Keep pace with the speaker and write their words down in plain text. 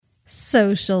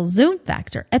Social Zoom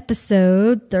Factor,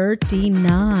 episode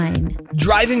 39.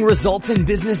 Driving results in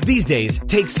business these days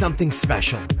takes something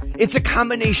special. It's a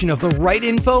combination of the right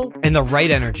info and the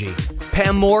right energy.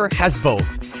 Pam Moore has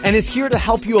both and is here to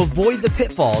help you avoid the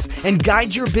pitfalls and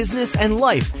guide your business and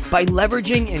life by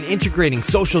leveraging and integrating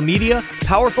social media,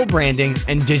 powerful branding,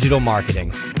 and digital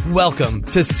marketing. Welcome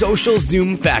to Social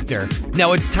Zoom Factor.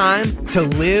 Now it's time to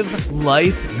live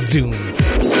life zoomed.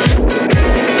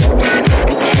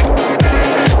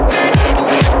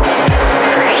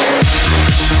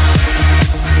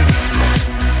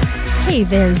 Hey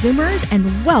there, Zoomers,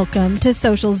 and welcome to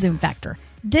Social Zoom Factor.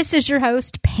 This is your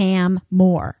host, Pam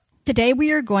Moore. Today,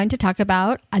 we are going to talk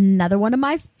about another one of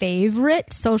my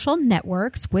favorite social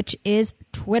networks, which is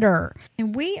Twitter.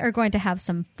 And we are going to have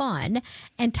some fun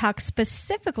and talk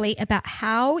specifically about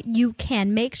how you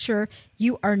can make sure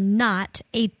you are not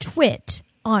a twit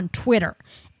on Twitter.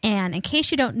 And in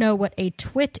case you don't know what a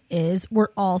twit is,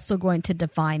 we're also going to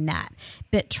define that.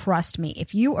 But trust me,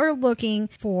 if you are looking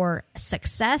for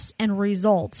success and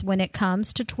results when it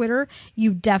comes to Twitter,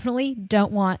 you definitely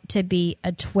don't want to be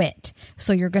a twit.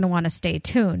 So you're going to want to stay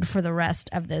tuned for the rest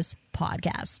of this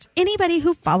podcast. Anybody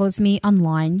who follows me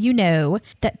online, you know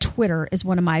that Twitter is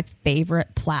one of my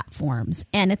favorite platforms.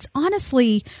 And it's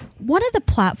honestly one of the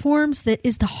platforms that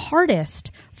is the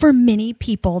hardest for many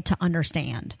people to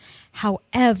understand.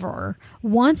 However,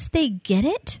 once they get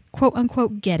it, quote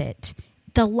unquote, get it,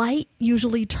 the light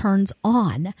usually turns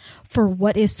on for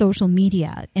what is social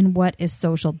media and what is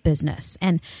social business.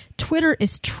 And Twitter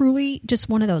is truly just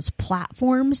one of those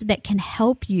platforms that can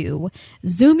help you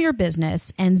zoom your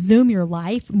business and zoom your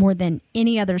life more than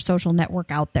any other social network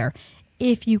out there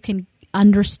if you can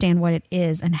understand what it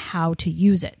is and how to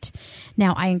use it.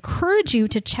 Now, I encourage you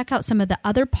to check out some of the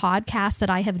other podcasts that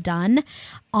I have done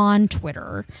on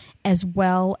Twitter, as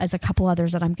well as a couple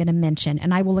others that I'm going to mention.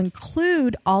 And I will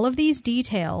include all of these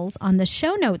details on the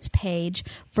show notes page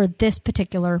for this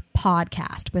particular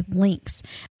podcast with links.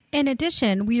 In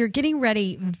addition, we are getting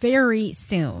ready very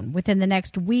soon, within the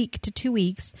next week to 2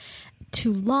 weeks,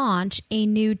 to launch a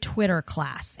new Twitter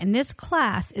class. And this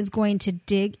class is going to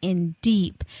dig in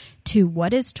deep to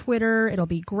what is Twitter. It'll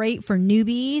be great for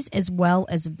newbies as well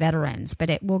as veterans, but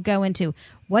it will go into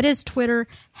what is Twitter,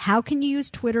 how can you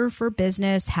use Twitter for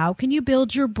business, how can you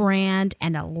build your brand,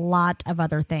 and a lot of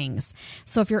other things.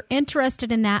 So if you're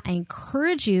interested in that, I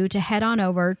encourage you to head on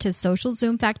over to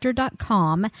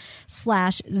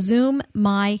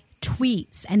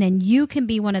socialzoomfactor.com/zoom-my-tweets, and then you can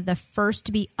be one of the first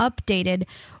to be updated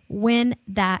when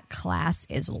that class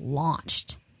is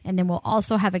launched. And then we'll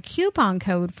also have a coupon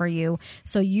code for you,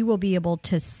 so you will be able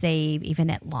to save even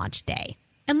at launch day.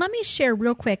 And let me share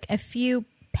real quick a few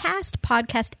past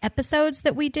podcast episodes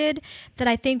that we did that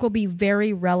I think will be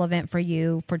very relevant for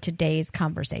you for today's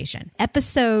conversation.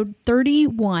 Episode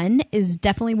 31 is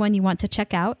definitely one you want to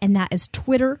check out, and that is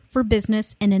Twitter for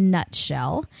Business in a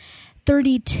Nutshell.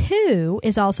 32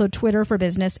 is also Twitter for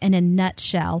Business in a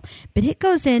nutshell, but it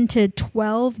goes into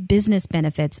 12 business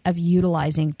benefits of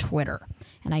utilizing Twitter.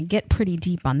 And I get pretty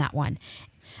deep on that one.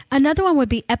 Another one would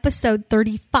be episode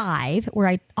 35, where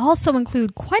I also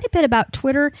include quite a bit about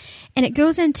Twitter, and it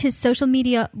goes into social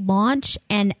media launch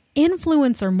and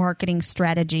influencer marketing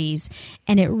strategies,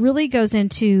 and it really goes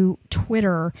into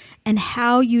Twitter and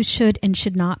how you should and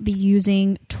should not be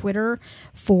using Twitter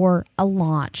for a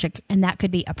launch. And that could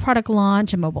be a product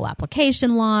launch, a mobile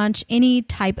application launch, any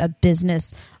type of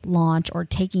business launch, or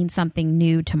taking something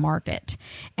new to market.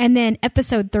 And then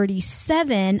episode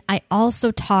 37, I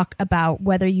also talk about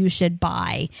whether you should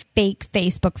buy fake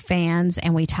Facebook fans,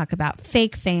 and we talk about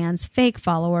fake fans, fake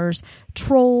followers,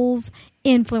 trolls,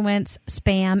 influence,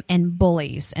 spam, and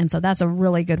bullies. And so that's a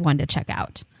really good one to check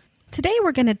out. Today,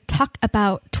 we're going to talk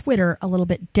about Twitter a little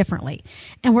bit differently.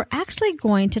 And we're actually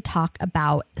going to talk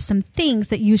about some things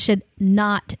that you should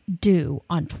not do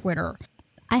on Twitter.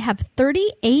 I have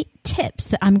 38 tips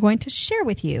that I'm going to share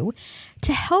with you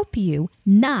to help you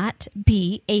not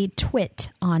be a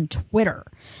twit on Twitter.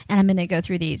 And I'm going to go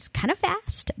through these kind of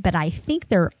fast, but I think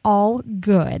they're all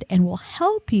good and will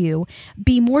help you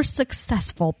be more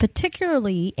successful,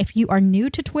 particularly if you are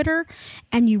new to Twitter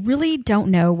and you really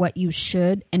don't know what you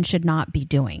should and should not be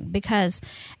doing. Because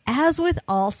as with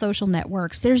all social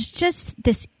networks, there's just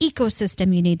this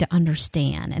ecosystem you need to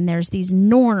understand. And there's these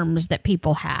norms that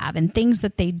people have and things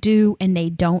that they do and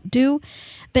they don't do.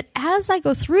 But as I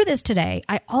go through this today,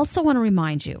 I also want to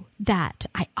remind you that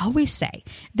I always say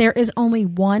there is only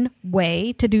one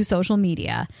way to do social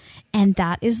media, and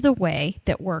that is the way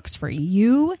that works for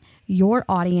you, your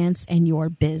audience and your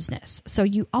business. So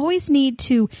you always need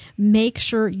to make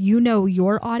sure you know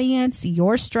your audience,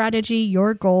 your strategy,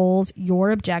 your goals,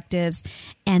 your objectives,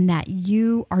 and that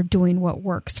you are doing what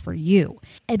works for you.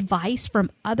 Advice from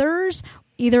others,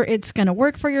 either it's going to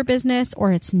work for your business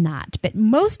or it's not. But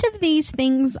most of these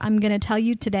things I'm going to tell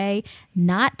you today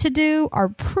not to do are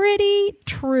pretty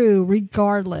true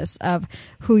regardless of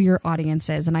who your audience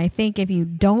is. And I think if you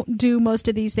don't do most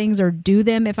of these things or do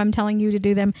them, if I'm telling you to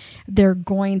do them, they're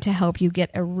going to help you get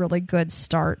a really good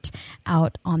start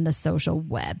out on the social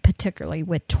web, particularly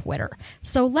with Twitter.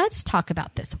 So let's talk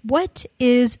about this. What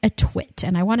is a twit?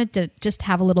 And I wanted to just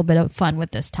have a little bit of fun with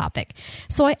this topic.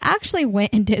 So I actually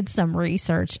went and did some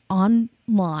research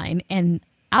online, and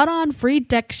out on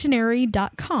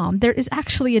freedictionary.com, there is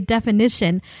actually a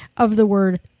definition of the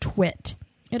word twit.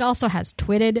 It also has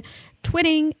twitted,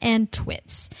 twitting, and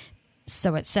twits.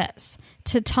 So it says,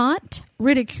 to taunt,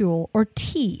 ridicule, or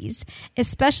tease,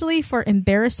 especially for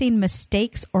embarrassing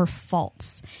mistakes or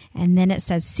faults. And then it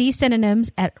says, see synonyms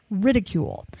at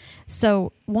ridicule.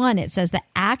 So 1, it says the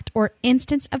act or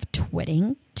instance of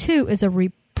twitting. 2 is a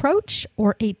reproach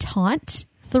or a taunt.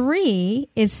 3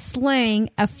 is slaying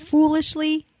a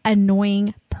foolishly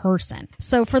annoying person.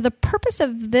 So for the purpose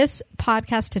of this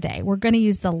podcast today, we're going to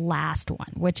use the last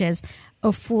one, which is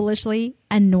a foolishly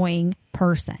annoying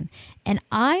person. And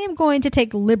I am going to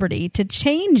take liberty to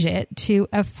change it to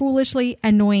a foolishly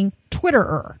annoying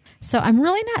Twitterer. So I'm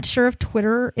really not sure if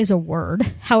Twitter is a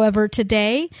word. However,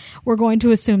 today we're going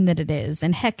to assume that it is.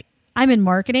 And heck, I'm in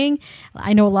marketing.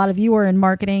 I know a lot of you are in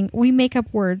marketing. We make up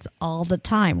words all the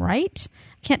time, right?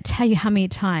 Can't tell you how many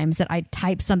times that I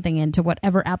type something into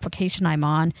whatever application I'm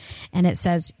on and it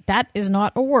says, that is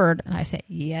not a word. And I say,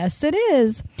 yes, it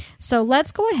is. So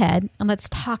let's go ahead and let's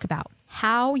talk about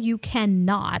how you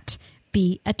cannot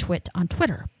be a twit on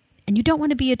Twitter. And you don't want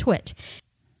to be a twit.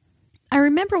 I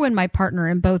remember when my partner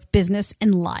in both business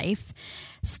and life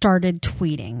started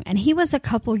tweeting, and he was a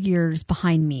couple years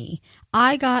behind me.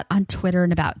 I got on Twitter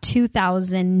in about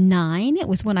 2009. It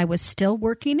was when I was still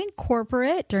working in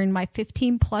corporate during my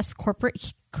 15 plus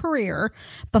corporate career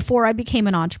before I became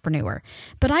an entrepreneur.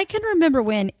 But I can remember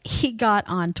when he got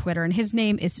on Twitter, and his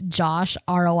name is Josh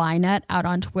ROINet out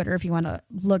on Twitter if you want to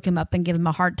look him up and give him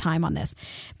a hard time on this.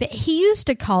 But he used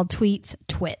to call tweets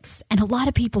twits, and a lot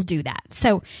of people do that.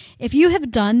 So if you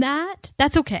have done that,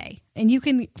 that's okay. And you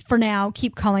can, for now,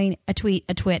 keep calling a tweet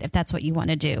a twit if that's what you want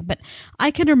to do. But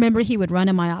I can remember he would run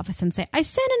in my office and say, I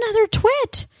sent another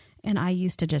twit. And I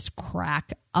used to just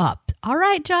crack up. All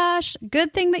right, Josh,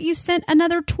 good thing that you sent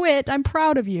another twit. I'm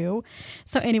proud of you.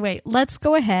 So anyway, let's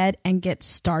go ahead and get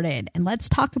started. And let's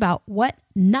talk about what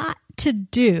not to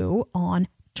do on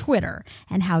Twitter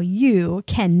and how you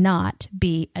cannot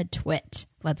be a twit.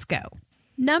 Let's go.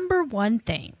 Number 1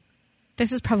 thing.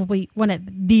 This is probably one of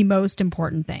the most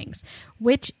important things,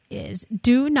 which is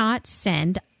do not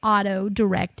send auto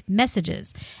direct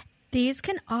messages. These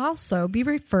can also be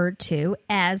referred to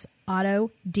as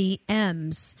auto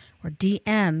DMs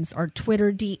or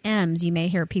Twitter DMs. You may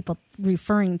hear people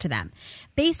referring to them.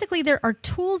 Basically, there are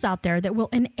tools out there that will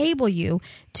enable you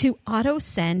to auto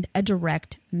send a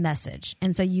direct message.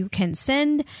 And so you can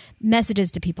send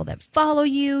messages to people that follow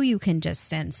you. You can just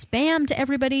send spam to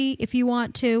everybody if you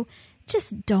want to.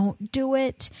 Just don't do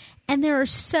it. And there are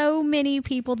so many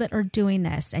people that are doing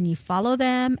this, and you follow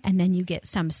them and then you get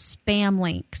some spam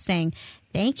link saying,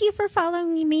 thank you for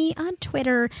following me on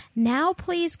Twitter. Now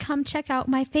please come check out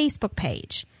my Facebook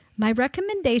page. My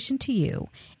recommendation to you,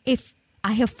 if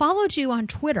I have followed you on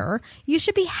Twitter, you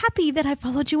should be happy that I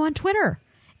followed you on Twitter.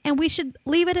 And we should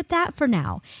leave it at that for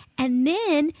now. And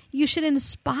then you should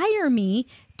inspire me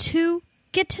to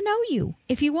get to know you.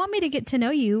 If you want me to get to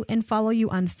know you and follow you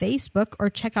on Facebook or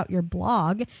check out your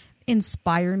blog,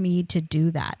 inspire me to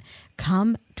do that.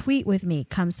 Come tweet with me.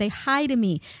 Come say hi to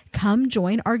me. Come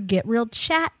join our Get Real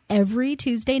chat every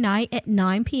Tuesday night at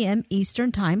 9 p.m.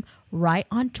 Eastern Time right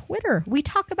on Twitter. We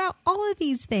talk about all of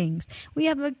these things. We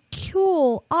have a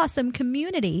cool, awesome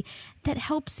community that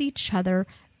helps each other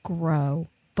grow,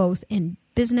 both in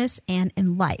business and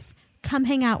in life. Come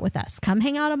hang out with us. Come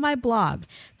hang out on my blog.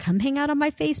 Come hang out on my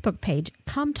Facebook page.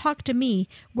 Come talk to me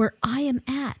where I am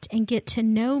at and get to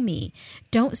know me.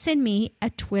 Don't send me a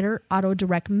Twitter auto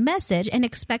direct message and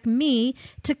expect me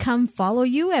to come follow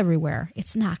you everywhere.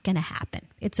 It's not going to happen.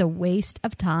 It's a waste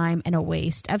of time and a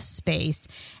waste of space.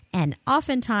 And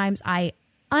oftentimes I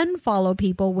unfollow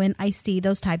people when I see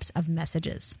those types of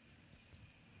messages.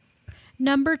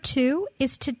 Number 2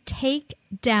 is to take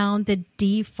down the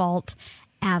default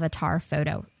avatar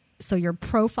photo. So your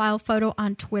profile photo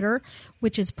on Twitter,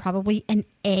 which is probably an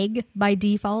egg by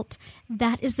default,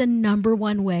 that is the number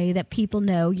one way that people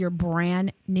know you're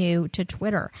brand new to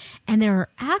Twitter. And there are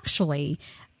actually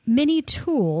many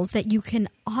tools that you can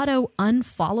auto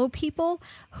unfollow people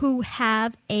who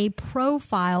have a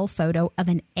profile photo of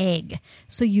an egg.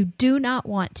 So you do not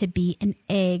want to be an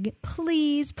egg.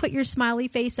 Please put your smiley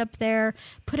face up there.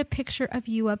 Put a picture of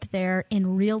you up there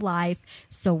in real life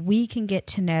so we can get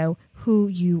to know who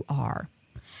you are.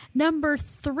 Number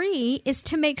 3 is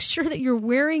to make sure that you're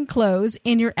wearing clothes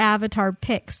in your avatar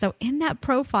pic. So in that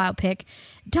profile pic,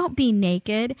 don't be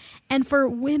naked. And for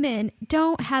women,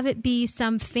 don't have it be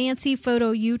some fancy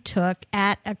photo you took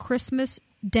at a Christmas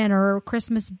dinner or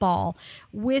Christmas ball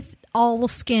with all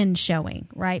skin showing,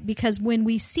 right? Because when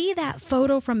we see that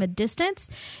photo from a distance,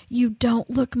 you don't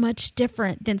look much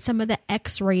different than some of the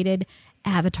X-rated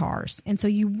avatars. And so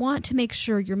you want to make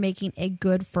sure you're making a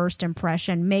good first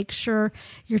impression. Make sure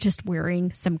you're just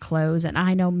wearing some clothes. And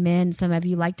I know men, some of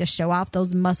you like to show off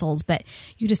those muscles, but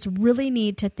you just really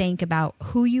need to think about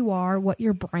who you are, what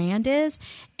your brand is,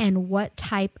 and what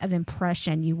type of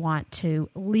impression you want to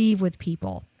leave with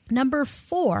people. Number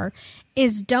 4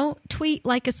 is don't tweet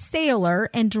like a sailor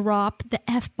and drop the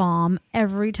F-bomb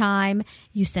every time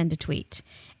you send a tweet.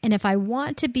 And if I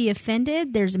want to be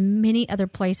offended, there's many other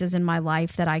places in my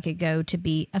life that I could go to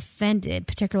be offended,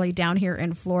 particularly down here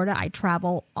in Florida. I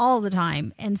travel all the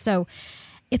time. And so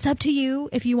it's up to you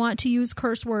if you want to use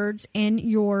curse words in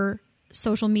your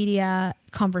social media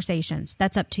conversations.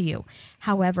 That's up to you.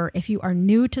 However, if you are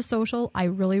new to social, I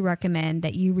really recommend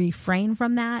that you refrain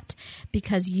from that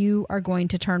because you are going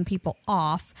to turn people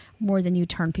off more than you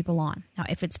turn people on. Now,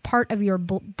 if it's part of your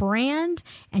brand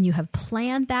and you have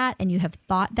planned that and you have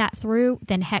thought that through,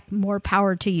 then heck, more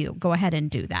power to you. Go ahead and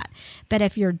do that. But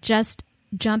if you're just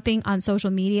jumping on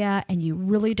social media and you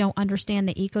really don't understand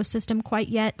the ecosystem quite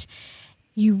yet,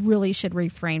 you really should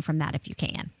refrain from that if you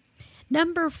can.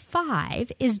 Number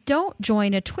 5 is don't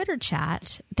join a Twitter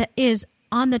chat that is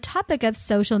on the topic of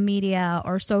social media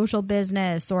or social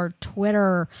business or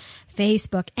Twitter,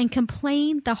 Facebook, and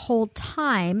complain the whole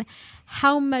time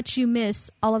how much you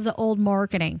miss all of the old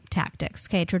marketing tactics,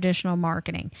 traditional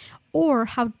marketing, or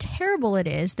how terrible it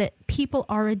is that people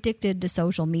are addicted to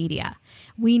social media.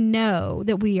 We know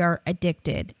that we are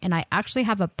addicted, and I actually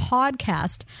have a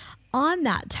podcast on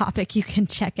that topic you can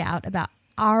check out about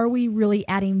are we really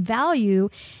adding value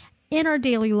in our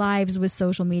daily lives with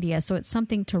social media? So it's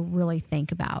something to really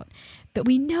think about. But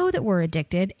we know that we're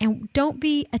addicted, and don't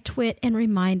be a twit and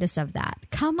remind us of that.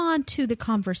 Come on to the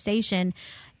conversation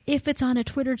if it's on a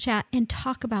Twitter chat and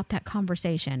talk about that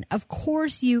conversation. Of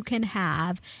course, you can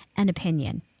have an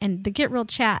opinion. And the Get Real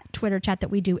Chat, Twitter chat that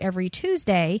we do every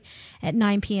Tuesday at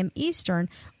 9 p.m. Eastern,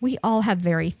 we all have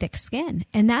very thick skin.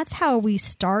 And that's how we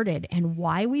started. And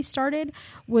why we started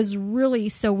was really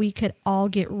so we could all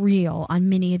get real on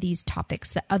many of these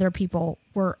topics that other people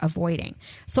were avoiding.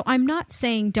 So I'm not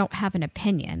saying don't have an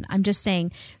opinion. I'm just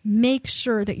saying make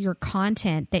sure that your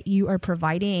content that you are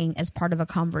providing as part of a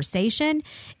conversation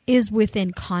is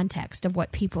within context of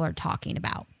what people are talking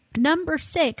about. Number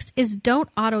 6 is don't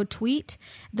auto tweet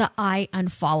the I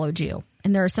unfollowed you.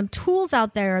 And there are some tools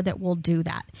out there that will do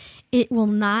that. It will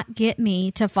not get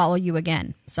me to follow you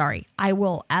again. Sorry. I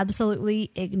will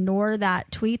absolutely ignore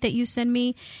that tweet that you send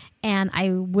me, and I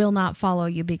will not follow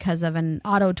you because of an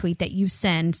auto tweet that you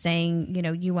send saying,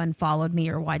 you unfollowed me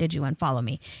or why did you unfollow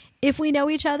me? If we know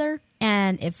each other,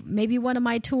 and if maybe one of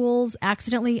my tools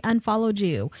accidentally unfollowed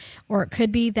you, or it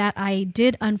could be that I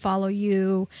did unfollow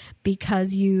you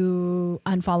because you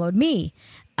unfollowed me.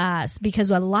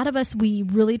 Because a lot of us, we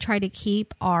really try to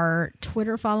keep our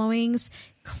Twitter followings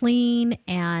clean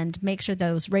and make sure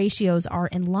those ratios are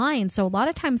in line. So a lot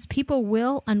of times people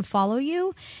will unfollow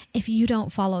you if you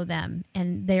don't follow them.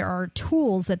 And there are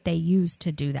tools that they use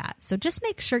to do that. So just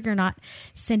make sure you're not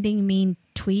sending mean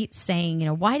tweets saying,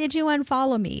 why did you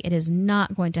unfollow me? It is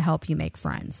not going to help you make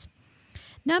friends.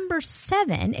 Number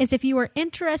 7 is if you are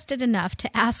interested enough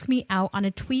to ask me out on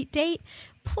a tweet date,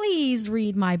 please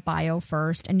read my bio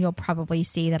first, and you'll probably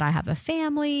see that I have a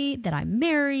family, that I'm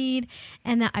married,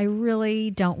 and that I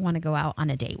really don't want to go out on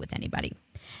a date with anybody.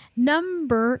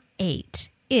 Number 8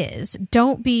 is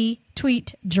don't be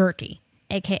tweet jerky,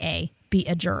 aka be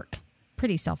a jerk.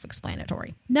 Pretty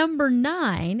self-explanatory. Number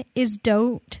 9 is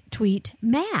don't tweet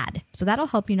mad. So that'll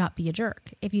help you not be a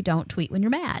jerk if you don't tweet when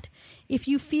you're mad. If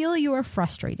you feel you are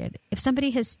frustrated, if somebody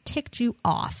has ticked you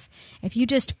off, if you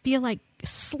just feel like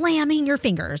slamming your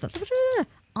fingers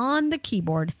on the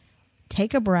keyboard,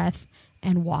 take a breath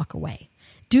and walk away.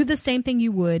 Do the same thing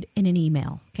you would in an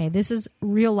email. Okay, this is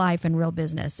real life and real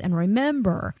business. And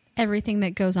remember, Everything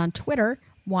that goes on Twitter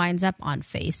winds up on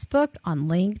Facebook, on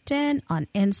LinkedIn, on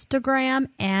Instagram,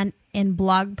 and in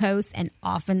blog posts, and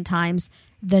oftentimes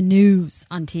the news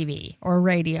on TV or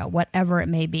radio, whatever it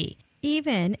may be.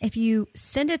 Even if you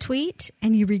send a tweet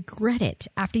and you regret it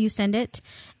after you send it,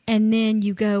 and then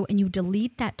you go and you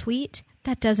delete that tweet,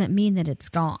 that doesn't mean that it's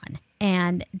gone.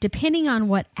 And depending on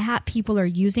what app people are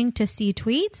using to see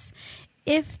tweets,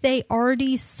 if they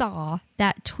already saw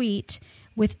that tweet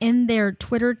within their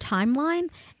Twitter timeline,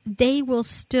 they will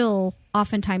still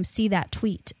oftentimes see that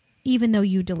tweet, even though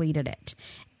you deleted it.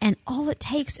 And all it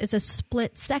takes is a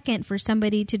split second for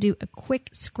somebody to do a quick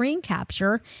screen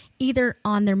capture, either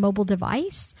on their mobile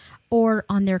device or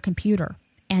on their computer.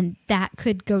 And that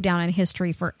could go down in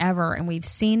history forever. And we've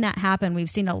seen that happen. We've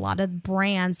seen a lot of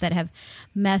brands that have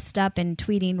messed up in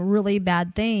tweeting really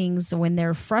bad things when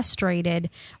they're frustrated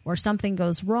or something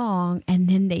goes wrong, and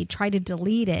then they try to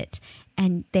delete it.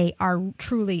 And they are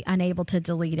truly unable to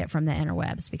delete it from the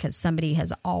interwebs because somebody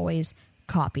has always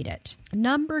copied it.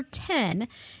 Number 10,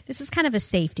 this is kind of a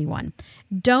safety one.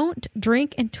 Don't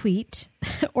drink and tweet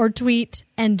or tweet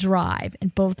and drive.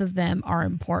 And both of them are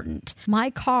important. My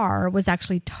car was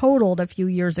actually totaled a few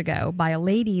years ago by a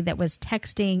lady that was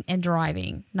texting and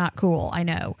driving. Not cool, I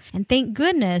know. And thank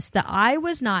goodness that I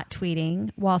was not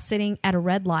tweeting while sitting at a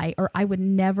red light, or I would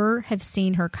never have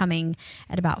seen her coming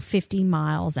at about 50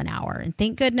 miles an hour. And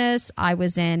thank goodness I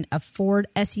was in a Ford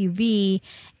SUV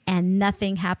and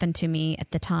nothing happened to me at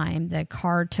the time. The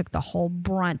car took the whole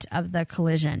brunt of the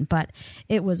collision, but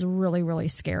it was really, really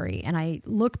scary. And I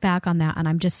look back on that and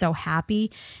I'm just so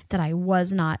happy that I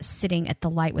was not sitting at the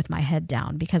light with my head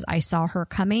down, because I saw her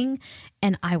coming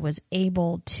and I was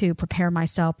able to prepare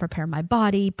myself, prepare my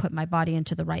body, put my body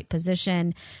into the right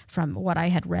position from what I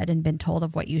had read and been told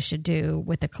of what you should do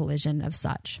with a collision of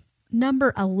such.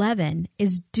 Number 11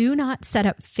 is do not set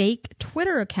up fake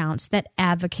Twitter accounts that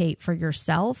advocate for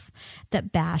yourself,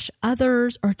 that bash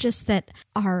others, or just that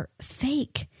are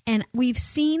fake. And we've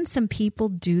seen some people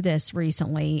do this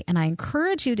recently, and I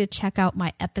encourage you to check out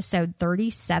my episode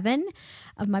 37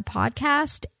 of my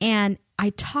podcast. And I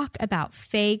talk about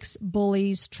fakes,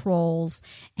 bullies, trolls,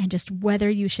 and just whether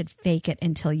you should fake it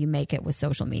until you make it with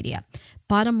social media.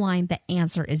 Bottom line, the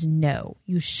answer is no.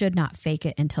 You should not fake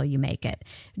it until you make it.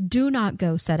 Do not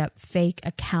go set up fake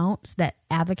accounts that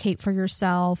advocate for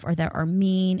yourself or that are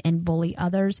mean and bully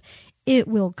others. It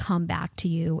will come back to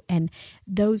you. And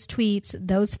those tweets,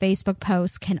 those Facebook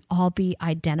posts can all be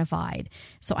identified.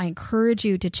 So I encourage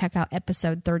you to check out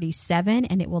episode 37,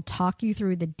 and it will talk you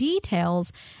through the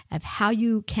details of how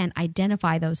you can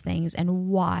identify those things and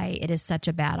why it is such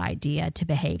a bad idea to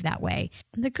behave that way.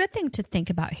 And the good thing to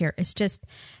think about here is just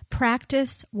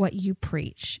practice what you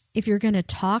preach. If you're going to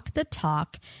talk the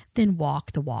talk, then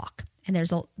walk the walk. And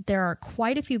there are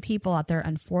quite a few people out there,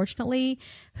 unfortunately,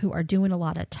 who are doing a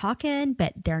lot of talking,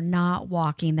 but they're not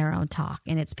walking their own talk.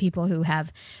 And it's people who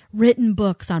have written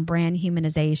books on brand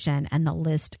humanization, and the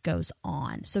list goes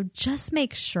on. So just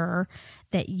make sure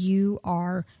that you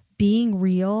are being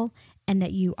real and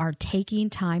that you are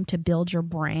taking time to build your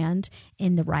brand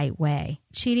in the right way.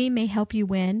 Cheating may help you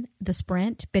win the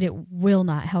sprint, but it will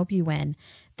not help you win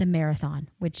the marathon,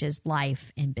 which is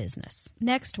life in business.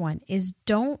 Next one is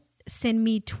don't send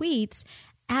me tweets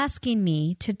asking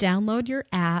me to download your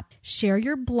app, share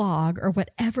your blog, or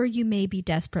whatever you may be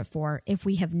desperate for if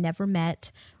we have never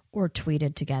met or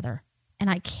tweeted together. And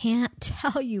I can't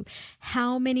tell you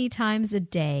how many times a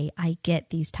day I get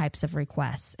these types of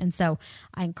requests. And so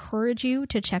I encourage you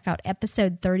to check out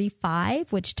episode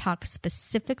 35, which talks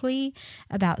specifically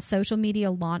about social media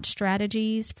launch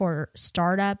strategies for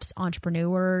startups,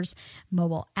 entrepreneurs,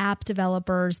 mobile app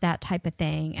developers, that type of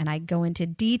thing. And I go into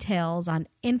details on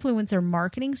influencer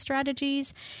marketing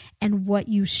strategies and what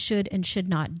you should and should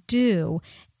not do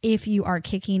if you are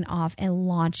kicking off and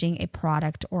launching a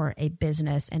product or a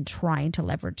business and trying to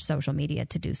leverage social media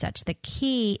to do such. The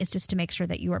key is just to make sure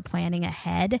that you are planning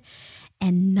ahead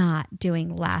and not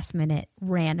doing last minute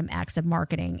random acts of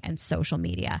marketing and social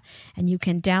media. And you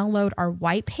can download our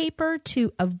white paper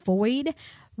to avoid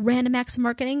random acts of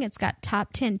marketing. It's got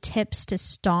top 10 tips to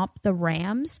stomp the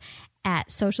Rams at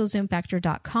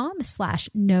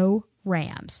socialzoomfactor.com/no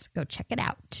Rams. Go check it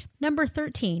out. Number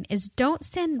 13 is don't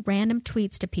send random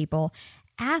tweets to people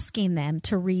asking them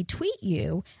to retweet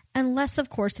you unless, of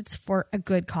course, it's for a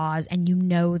good cause and you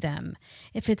know them.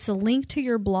 If it's a link to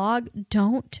your blog,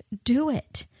 don't do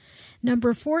it.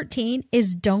 Number 14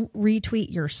 is don't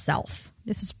retweet yourself.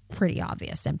 This is pretty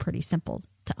obvious and pretty simple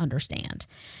to understand.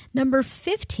 Number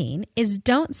 15 is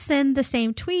don't send the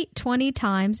same tweet 20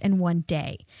 times in one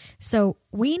day. So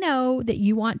we know that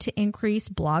you want to increase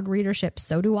blog readership.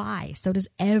 So do I. So does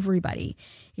everybody.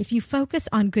 If you focus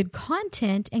on good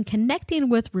content and connecting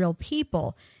with real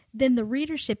people, then the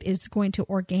readership is going to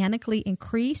organically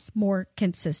increase more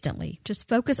consistently. Just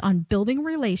focus on building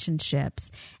relationships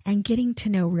and getting to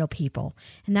know real people.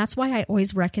 And that's why I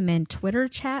always recommend Twitter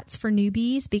chats for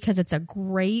newbies, because it's a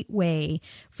great way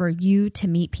for you to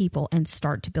meet people and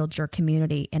start to build your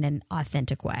community in an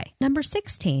authentic way. Number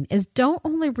 16 is don't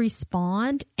only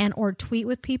respond and or tweet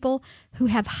with people who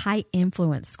have high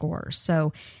influence scores.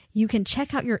 So you can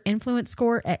check out your influence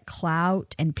score at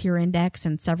Klout and Peer Index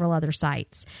and several other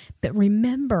sites. But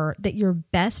remember that your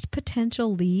best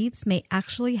potential leads may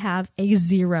actually have a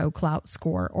 0 Klout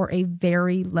score or a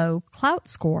very low Klout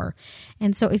score.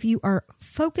 And so if you are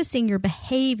focusing your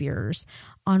behaviors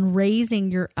on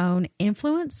raising your own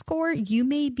influence score, you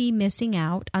may be missing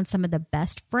out on some of the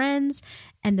best friends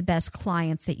and the best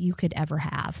clients that you could ever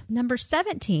have. Number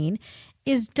 17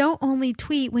 is don't only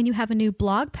tweet when you have a new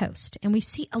blog post. And we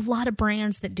see a lot of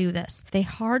brands that do this. They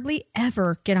hardly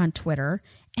ever get on Twitter,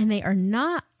 and they are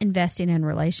not investing in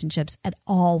relationships at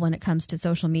all when it comes to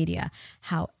social media.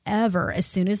 However, as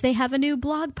soon as they have a new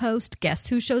blog post, guess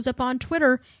who shows up on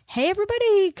Twitter? Hey,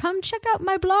 everybody, come check out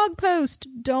my blog post.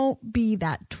 Don't be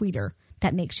that tweeter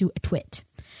that makes you a twit.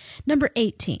 Number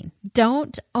 18,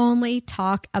 don't only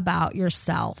talk about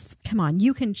yourself. Come on,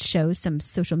 you can show some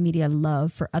social media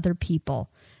love for other people.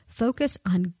 Focus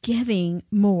on giving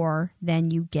more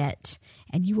than you get,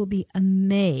 and you will be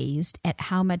amazed at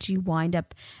how much you wind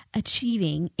up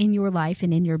achieving in your life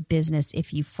and in your business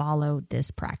if you follow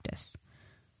this practice.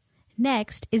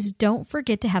 Next is don't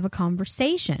forget to have a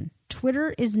conversation.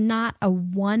 Twitter is not a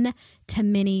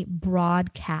one-to-many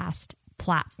broadcast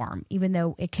platform. Even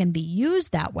though it can be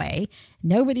used that way,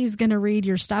 nobody's going to read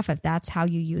your stuff if that's how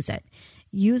you use it.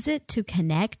 Use it to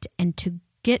connect and to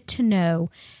get to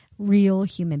know real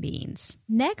human beings.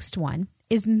 Next one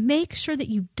is make sure that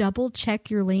you double check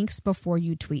your links before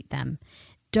you tweet them.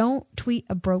 Don't tweet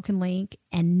a broken link,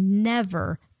 and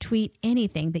never tweet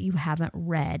anything that you haven't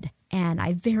read. And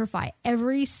I verify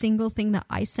every single thing that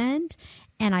I send.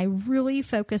 And I really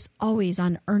focus always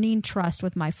on earning trust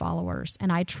with my followers.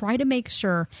 And I try to make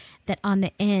sure that on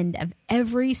the end of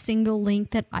every single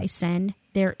link that I send,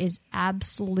 there is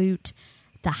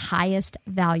the highest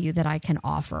value that I can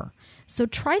offer. So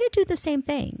try to do the same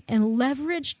thing and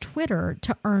leverage Twitter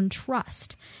to earn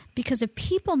trust. Because if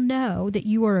people know that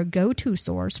you are a go-to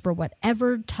source for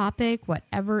whatever topic,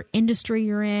 whatever industry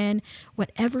you're in,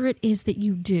 whatever it is that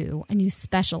you do and you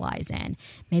specialize in,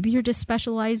 maybe you're just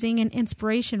specializing in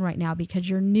inspiration right now because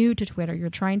you're new to Twitter, you're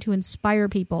trying to inspire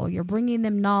people, you're bringing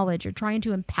them knowledge, you're trying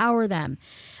to empower them,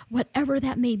 whatever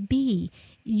that may be,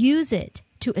 use it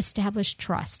to establish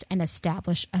trust and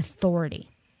establish authority.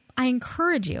 I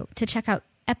encourage you to check out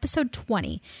episode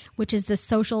 20, which is the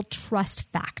social trust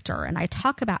factor. And I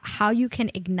talk about how you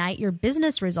can ignite your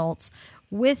business results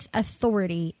with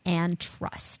authority and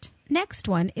trust. Next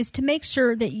one is to make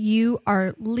sure that you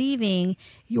are leaving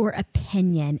your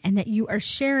opinion and that you are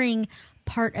sharing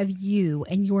part of you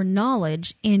and your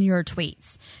knowledge in your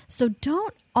tweets. So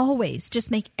don't always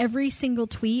just make every single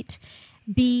tweet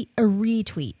be a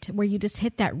retweet where you just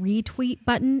hit that retweet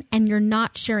button and you're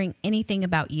not sharing anything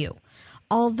about you.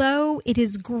 Although it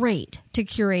is great to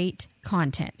curate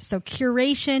content. So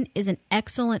curation is an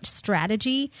excellent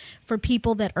strategy for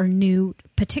people that are new,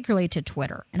 particularly to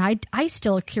Twitter. And I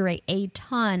still curate a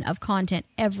ton of content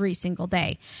every single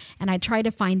day. And I try to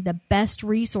find the best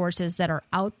resources that are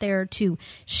out there to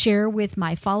share with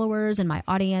my followers and my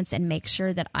audience and make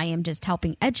sure that I am just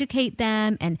helping educate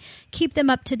them and keep them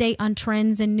up to date on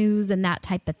trends and news and that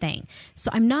type of thing. So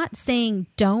I'm not saying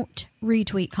don't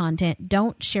retweet content,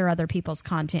 don't share other people's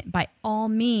content. By all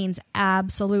means,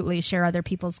 absolutely share other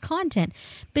people's content,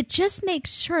 but just make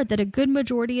sure that a good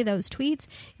majority of those tweets,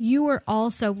 you are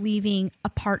also leaving a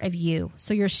part of you.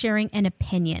 So you're sharing an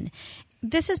opinion.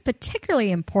 This is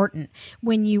particularly important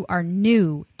when you are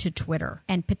new to Twitter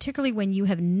and particularly when you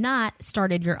have not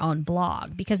started your own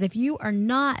blog. Because if you are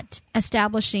not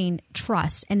establishing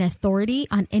trust and authority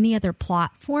on any other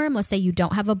platform, let's say you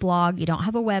don't have a blog, you don't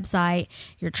have a website,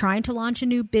 you're trying to launch a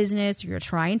new business, you're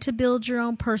trying to build your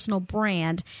own personal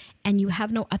brand, and you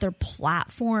have no other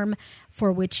platform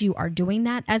for which you are doing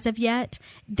that as of yet,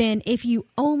 then if you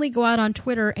only go out on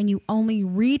Twitter and you only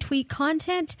retweet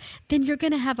content, then you're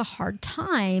going to have a hard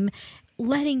time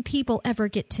letting people ever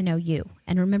get to know you.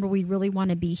 And remember, we really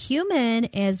want to be human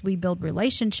as we build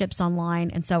relationships online.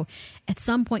 And so at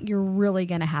some point, you're really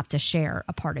going to have to share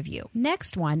a part of you.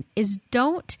 Next one is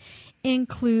don't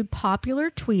include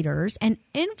popular tweeters and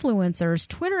influencers'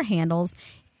 Twitter handles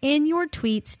in your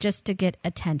tweets just to get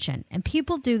attention. And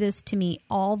people do this to me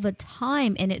all the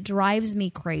time, and it drives me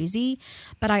crazy.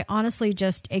 But I honestly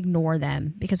just ignore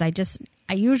them because I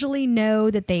usually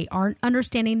know that they aren't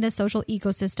understanding the social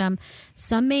ecosystem.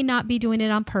 Some may not be doing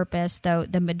it on purpose, though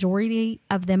the majority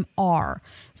of them are.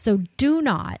 So do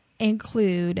not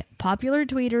include popular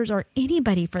tweeters or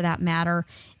anybody for that matter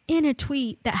in a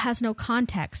tweet that has no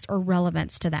context or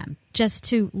relevance to them, just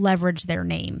to leverage their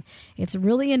name. It's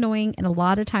really annoying, and a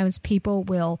lot of times people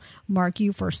will mark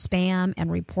you for spam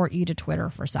and report you to Twitter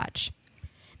for such.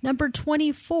 Number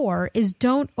 24 is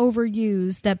don't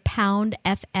overuse the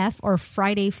 #FF or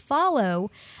Friday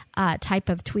follow type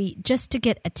of tweet just to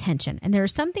get attention. And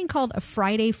there's something called a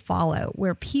Friday follow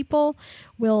where people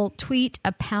will tweet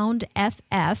a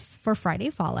 #FF for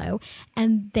Friday follow,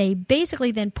 and they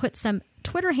basically then put some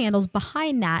Twitter handles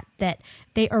behind that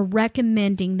they are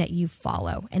recommending that you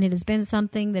follow. And it has been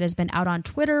something that has been out on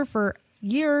Twitter for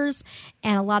years,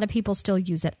 and a lot of people still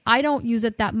use it. I don't use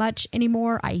it that much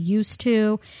anymore. I used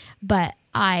to, but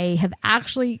I have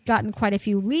actually gotten quite a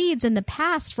few leads in the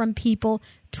past from people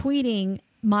tweeting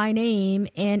my name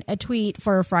in a tweet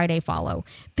for a Friday follow.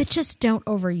 But just don't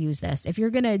overuse this. If you're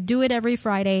going to do it every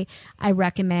Friday, I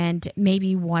recommend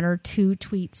maybe 1 or 2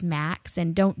 tweets max,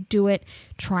 and don't do it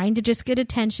trying to just get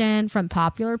attention from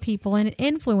popular people and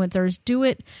influencers. Do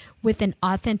it with an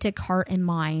authentic heart and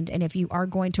mind. And if you are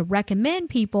going to recommend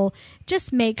people,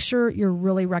 just make sure you're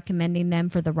really recommending them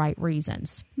for the right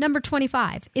reasons. Number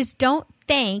 25 is don't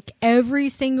thank every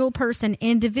single person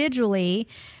individually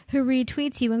who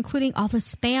retweets you, including all the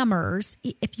spammers,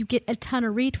 if you get a ton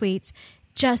of retweets,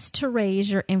 just to raise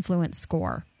your influence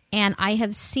score. And I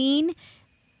have seen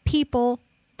people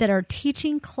that are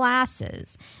teaching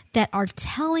classes that are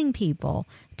telling people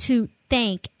to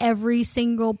thank every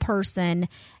single person,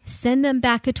 send them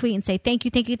back a tweet and say, thank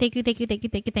you, thank you, thank you, thank you, thank you,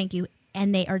 thank you, thank you.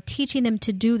 And they are teaching them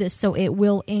to do this so it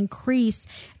will increase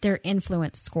their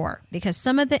influence score, because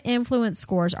some of the influence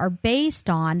scores are based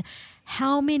on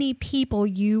how many people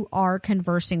you are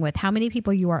conversing with, how many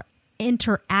people you are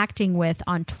interacting with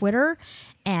on Twitter.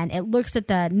 And it looks at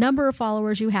the number of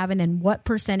followers you have and then what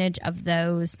percentage of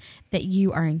those that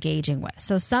you are engaging with.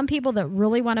 So some people that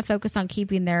really want to focus on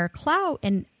keeping their clout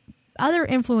and other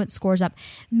influence scores up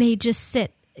may just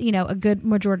sit, a good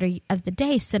majority of the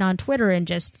day, sit on Twitter and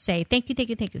just say, thank you, thank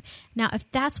you, thank you. Now, if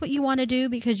that's what you want to do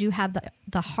because you have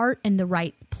the heart in the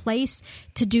right place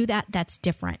to do that, that's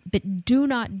different. But do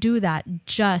not do that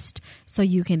just so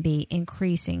you can be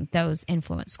increasing those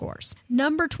influence scores.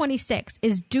 Number 26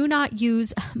 is do not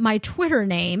use my Twitter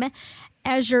name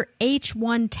as your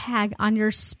H1 tag on your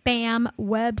spam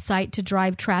website to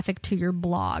drive traffic to your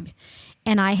blog.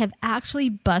 And I have actually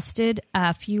busted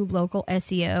a few local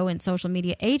SEO and social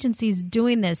media agencies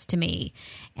doing this to me,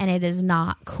 and it is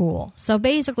not cool. So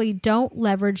basically, don't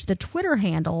leverage the Twitter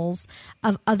handles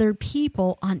of other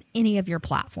people on any of your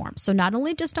platforms. So not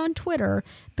only just on Twitter,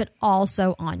 but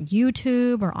also on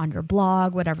YouTube or on your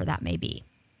blog, whatever that may be.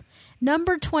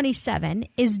 Number 27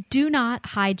 is do not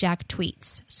hijack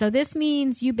tweets. So this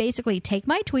means you basically take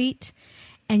my tweet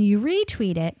and you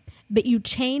retweet it, but you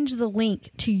change the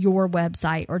link to your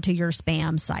website or to your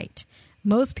spam site.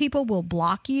 Most people will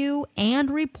block you and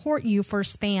report you for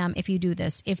spam if you do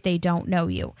this, if they don't know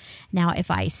you. Now,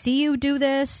 if I see you do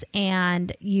this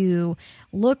and you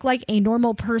look like a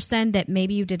normal person that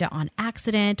maybe you did it on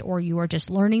accident or you are just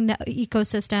learning the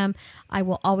ecosystem, I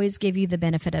will always give you the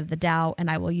benefit of the doubt, and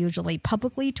I will usually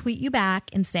publicly tweet you back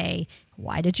and say,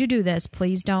 why did you do this?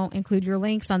 Please don't include your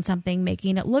links on something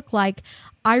making it look like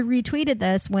I retweeted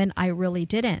this when I really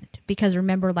didn't. Because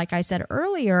remember, like I said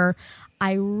earlier,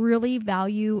 I really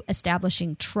value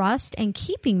establishing trust and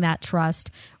keeping that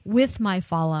trust with my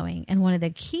following. And one of the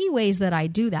key ways that I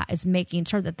do that is making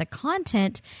sure that the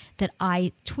content that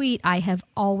I tweet, I have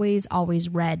always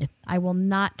read. I will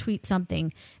not tweet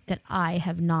something that I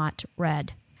have not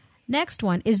read. Next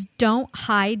one is don't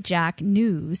hijack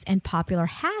news and popular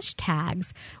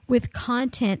hashtags with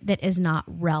content that is not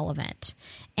relevant.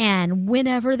 And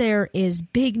whenever there is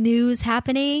big news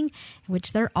happening,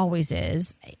 which there always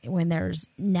is, when there's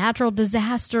natural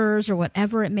disasters or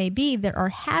whatever it may be, there are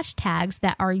hashtags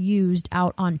that are used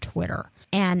out on Twitter.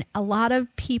 And a lot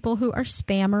of people who are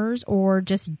spammers or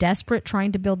just desperate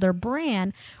trying to build their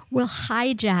brand will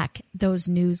hijack those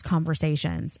news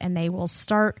conversations, and they will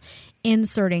start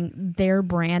inserting their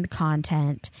brand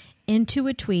content into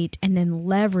a tweet and then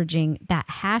leveraging that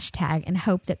hashtag and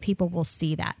hope that people will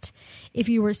see that. If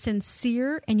you are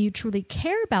sincere and you truly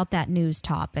care about that news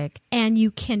topic and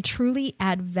you can truly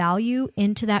add value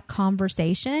into that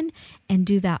conversation and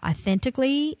do that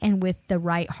authentically and with the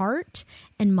right heart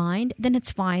and mind, then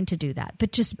it's fine to do that.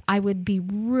 But just, I would be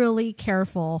really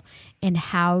careful in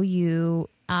how you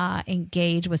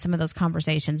engage with some of those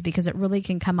conversations, because it really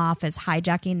can come off as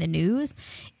hijacking the news,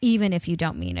 even if you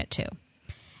don't mean it to.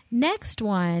 Next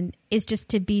one is just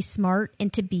to be smart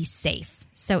and to be safe.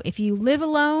 So if you live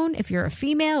alone, if you're a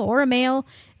female or a male,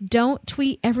 don't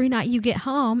tweet every night you get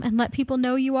home and let people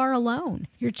know you are alone.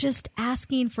 You're just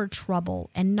asking for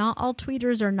trouble, and not all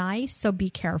tweeters are nice, so be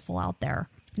careful out there.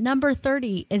 Number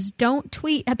 30 is don't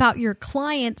tweet about your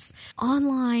clients'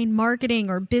 online marketing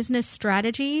or business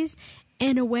strategies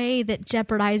in a way that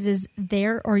jeopardizes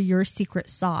their or your secret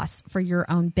sauce for your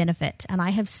own benefit. And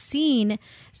I have seen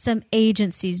some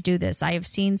agencies do this. I have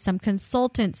seen some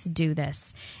consultants do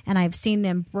this. And I've seen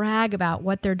them brag about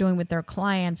what they're doing with their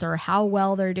clients or how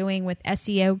well they're doing with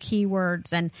SEO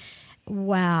keywords. And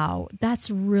wow, that's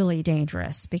really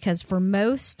dangerous, because for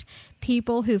most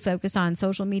people who focus on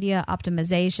social media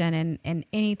optimization and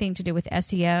anything to do with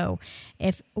SEO,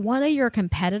 if one of your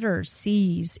competitors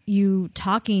sees you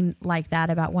talking like that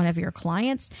about one of your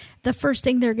clients, the first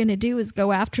thing they're going to do is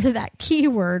go after that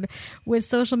keyword with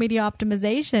social media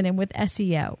optimization and with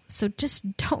SEO. So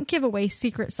just don't give away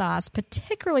secret sauce,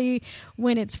 particularly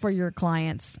when it's for your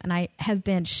clients. And I have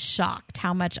been shocked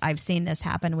how much I've seen this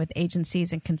happen with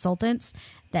agencies and consultants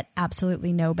that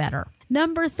absolutely know better.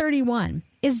 Number 31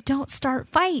 is don't start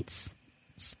fights.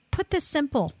 Put this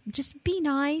simple. Just be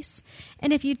nice.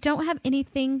 And if you don't have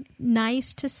anything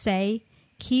nice to say,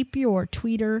 keep your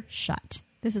tweeter shut.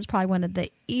 This is probably one of the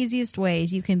easiest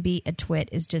ways you can beat a twit,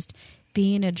 is just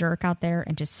being a jerk out there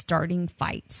and just starting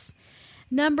fights.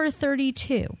 Number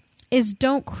 32 is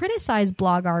don't criticize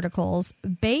blog articles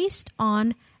based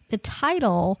on the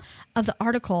title of the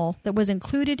article that was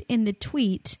included in the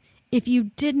tweet if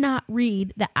you did not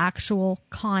read the actual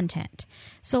content.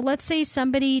 So let's say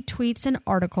somebody tweets an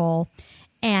article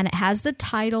and it has the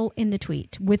title in the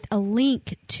tweet with a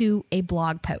link to a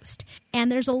blog post. And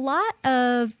there's a lot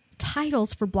of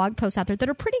titles for blog posts out there that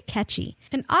are pretty catchy.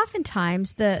 And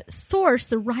oftentimes the source,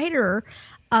 the writer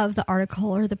of the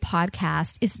article or the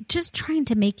podcast, is just trying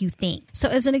to make you think. So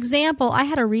as an example, I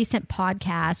had a recent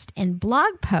podcast and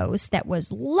blog post that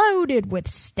was loaded with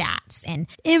stats and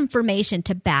information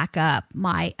to back up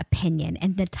my opinion.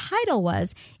 And the title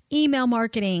was "Email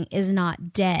Marketing is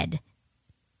Not Dead."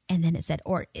 And then it said,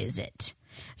 "Or is it?"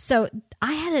 So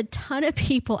I had a ton of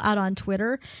people out on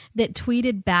Twitter that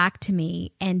tweeted back to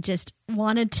me and just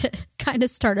wanted to kind of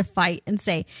start a fight and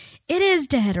say, it is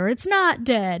dead or it's not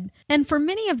dead. And for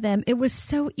many of them, it was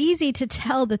so easy to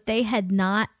tell that they had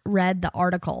not read the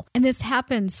article. And this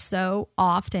happens so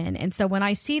often. And so when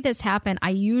I see this happen, I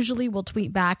usually will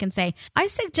tweet back and say, I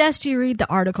suggest you read the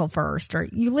article first, or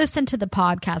you listen to the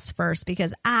podcast first,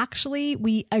 because actually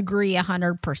we agree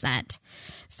 100%.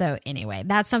 So anyway,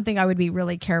 that's something I would be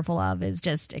really careful of, is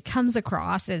just it comes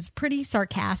across as pretty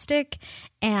sarcastic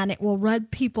and it will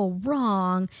rub people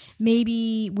wrong.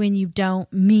 Maybe when you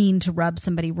don't mean to rub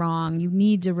somebody wrong, you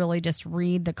need to really just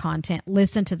read the content,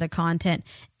 listen to the content,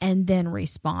 and then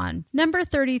respond. Number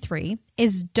 33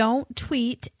 is don't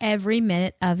tweet every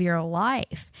minute of your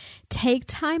life. Take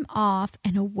time off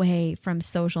and away from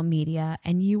social media,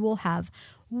 and you will have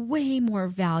way more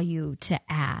value to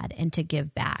add and to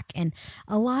give back. And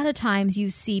a lot of times you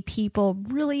see people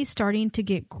really starting to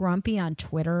get grumpy on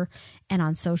Twitter and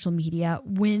on social media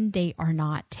when they are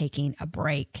not taking a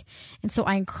break. And so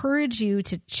I encourage you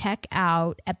to check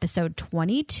out episode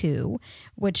 22,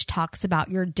 which talks about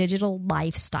your digital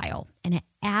lifestyle. And it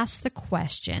asks the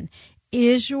question,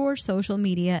 is your social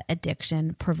media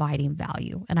addiction providing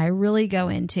value? And I really go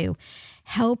into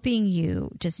helping you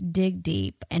just dig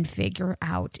deep and figure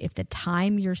out if the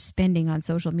time you're spending on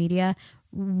social media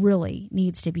really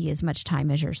needs to be as much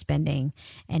time as you're spending.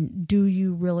 And do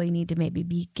you really need to maybe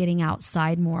be getting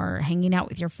outside more, hanging out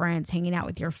with your friends, hanging out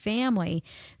with your family,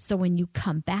 so when you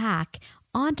come back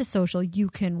onto social, you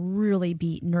can really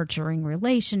be nurturing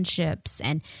relationships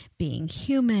and being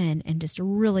human and just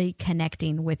really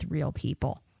connecting with real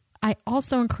people. I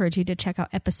also encourage you to check out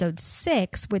episode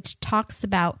 6, which talks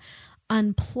about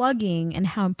unplugging and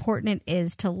how important it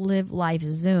is to live life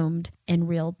zoomed in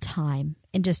real time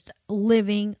and just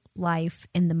living life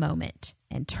in the moment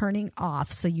and turning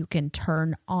off so you can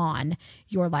turn on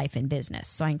your life and business.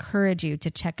 So I encourage you to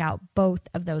check out both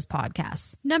of those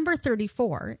podcasts. Number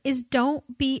 34 is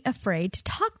don't be afraid to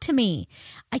talk to me.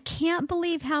 I can't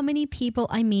believe how many people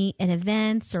I meet at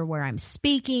events or where I'm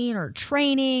speaking or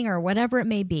training or whatever it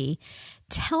may be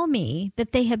tell me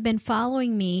that they have been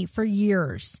following me for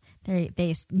years.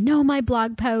 They know my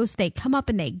blog posts. They come up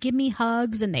and they give me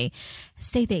hugs and they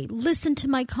say they listen to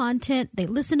my content. They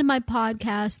listen to my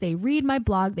podcast. They read my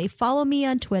blog. They follow me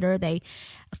on Twitter. They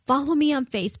follow me on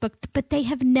Facebook, but they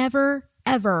have never,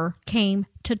 ever came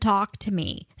to talk to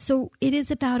me. So it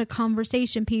is about a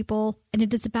conversation, people, and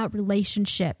it is about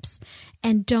relationships.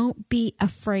 And don't be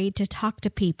afraid to talk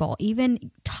to people,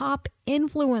 even top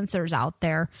influencers out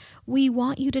there. We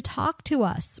want you to talk to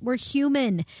us. We're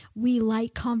human. We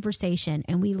like conversation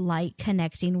and we like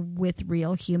connecting with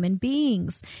real human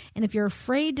beings. And if you're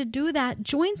afraid to do that,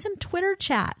 join some Twitter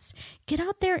chats. Get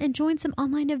out there and join some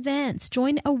online events.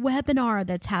 Join a webinar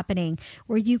that's happening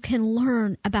where you can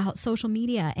learn about social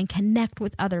media and connect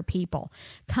with other people.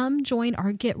 Come join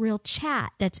our Get Real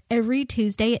chat. That's every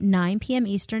Tuesday at 9 p.m.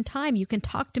 Eastern Time. You can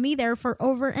talk to me there for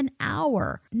over an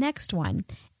hour. Next one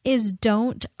is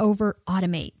don't over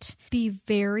automate. Be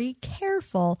very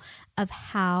careful of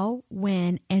how,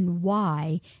 when, and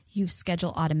why you schedule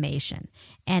automation.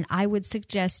 And I would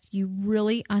suggest you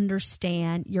really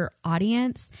understand your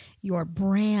audience, your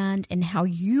brand, and how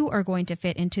you are going to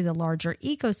fit into the larger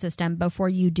ecosystem before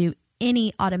you do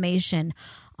any automation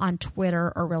on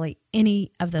Twitter or really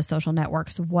any of the social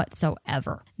networks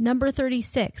whatsoever. Number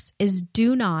 36 is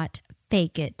do not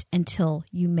fake it until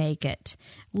you make it.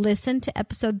 Listen to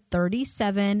episode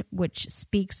 37, which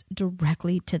speaks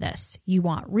directly to this. You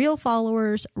want real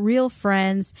followers, real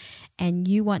friends, and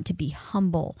you want to be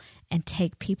humble and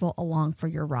take people along for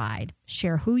your ride.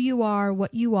 Share who you are,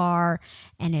 what you are,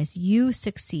 and as you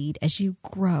succeed, as you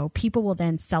grow, people will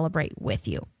then celebrate with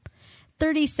you.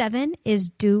 37 is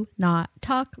do not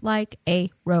talk like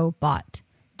a robot.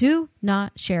 Do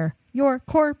not share your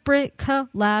corporate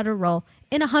collateral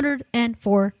in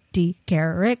 140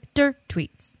 character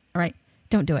tweets. All right,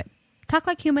 don't do it. Talk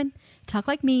like human, talk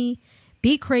like me,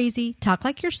 be crazy, talk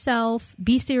like yourself,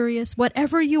 be serious.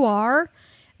 Whatever you are,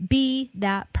 be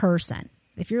that person.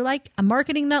 If you're like a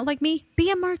marketing nut like me,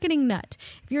 be a marketing nut.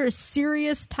 If you're a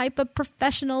serious type of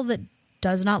professional that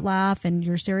does not laugh and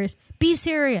you're serious, be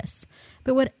serious.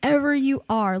 But whatever you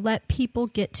are, let people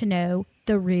get to know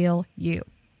the real you.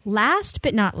 Last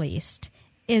but not least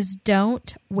is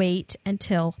don't wait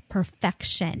until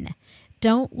perfection.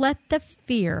 Don't let the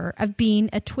fear of being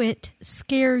a twit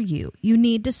scare you. You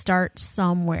need to start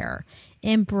somewhere.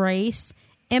 Embrace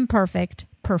imperfect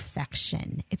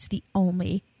perfection. It's the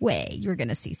only way you're going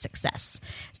to see success.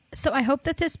 So I hope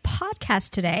that this podcast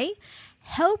today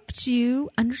helped you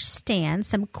understand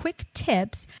some quick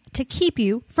tips to keep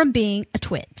you from being a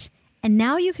twit. And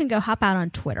now you can go hop out on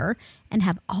Twitter and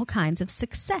have all kinds of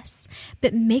success.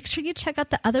 But make sure you check out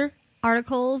the other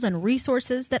articles and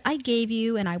resources that I gave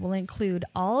you, and I will include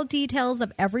all details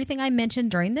of everything I mentioned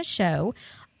during the show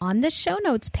on the show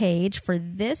notes page for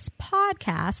this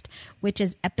podcast, which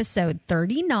is episode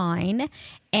 39,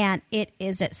 and it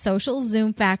is at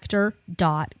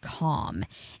socialzoomfactor.com.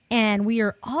 And we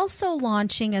are also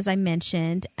launching, as I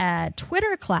mentioned, a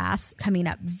Twitter class coming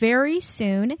up very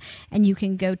soon, and you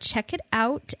can go check it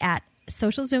out at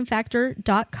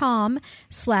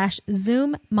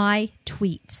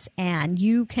socialzoomfactor.com/zoom-my-tweets. And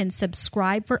you can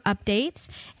subscribe for updates,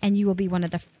 and you will be one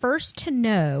of the first to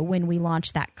know when we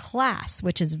launch that class,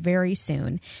 which is very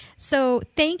soon. So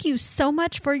thank you so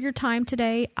much for your time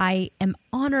today. I am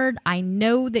honored. I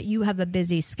know that you have a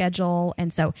busy schedule,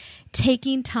 and so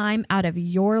taking time out of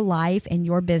your life and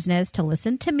your business to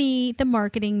listen to me, the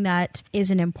marketing nut,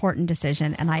 is an important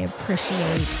decision, and I appreciate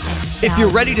it. If you're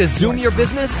ready to zoom your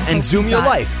business and zoom your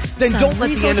life, then don't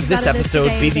let the end of this episode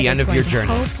be the end of your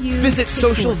journey. Visit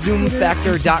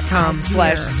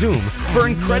socialzoomfactor.com/zoom for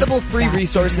incredible free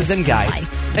resources and guides.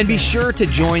 And be sure to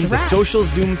join the Social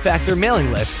Zoom Factor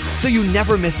mailing list so you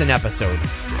never miss an episode.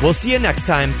 We'll see you next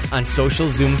time on Social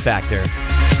Zoom Factor.